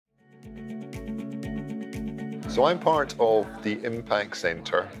So I'm part of the Impact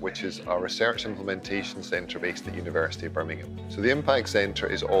Centre, which is a research implementation centre based at the University of Birmingham. So the Impact Centre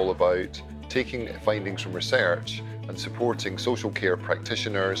is all about taking findings from research and supporting social care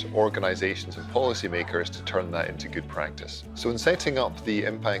practitioners, organisations and policymakers to turn that into good practice. So in setting up the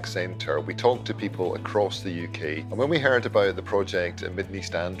Impact Centre, we talked to people across the UK, and when we heard about the project in Mid and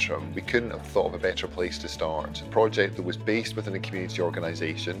East Antrim, we couldn't have thought of a better place to start. A project that was based within a community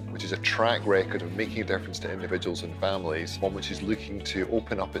organisation, which is a track record of making a difference to individuals and families, one which is looking to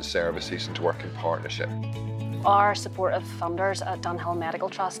open up its services and to work in partnership. Our supportive funders at Dunhill Medical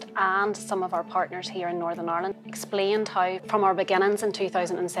Trust and some of our partners here in Northern Ireland explained how from our beginnings in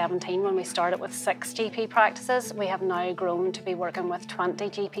 2017 when we started with 6 GP practices, we have now grown to be working with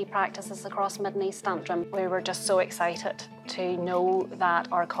 20 GP practices across Mid and East Antrim. We were just so excited to know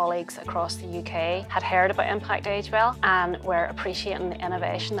that our colleagues across the UK had heard about IMPACTAgewell and were appreciating the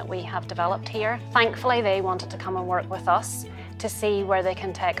innovation that we have developed here. Thankfully, they wanted to come and work with us to see where they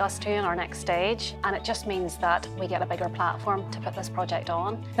can take us to in our next stage, and it just means that we get a bigger platform to put this project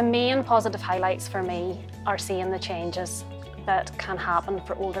on. The main positive highlights for me are seeing the changes that can happen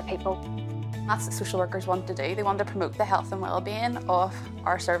for older people. That's what social workers want to do. They want to promote the health and well-being of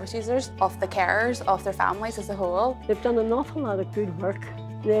our service users, of the carers, of their families as a whole. They've done an awful lot of good work.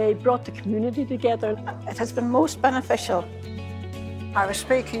 They brought the community together. It has been most beneficial. I was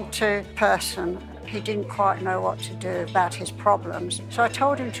speaking to a person. He didn't quite know what to do about his problems, so I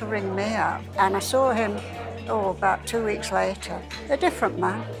told him to ring me up, and I saw him, about 2 weeks later. A different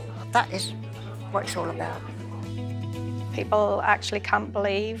man. That is what it's all about. People actually can't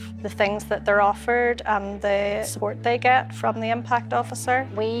believe the things that they're offered and the support they get from the Impact Officer.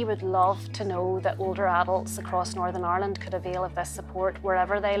 We would love to know that older adults across Northern Ireland could avail of this support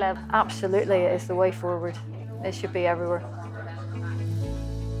wherever they live. Absolutely, it is the way forward. It should be everywhere.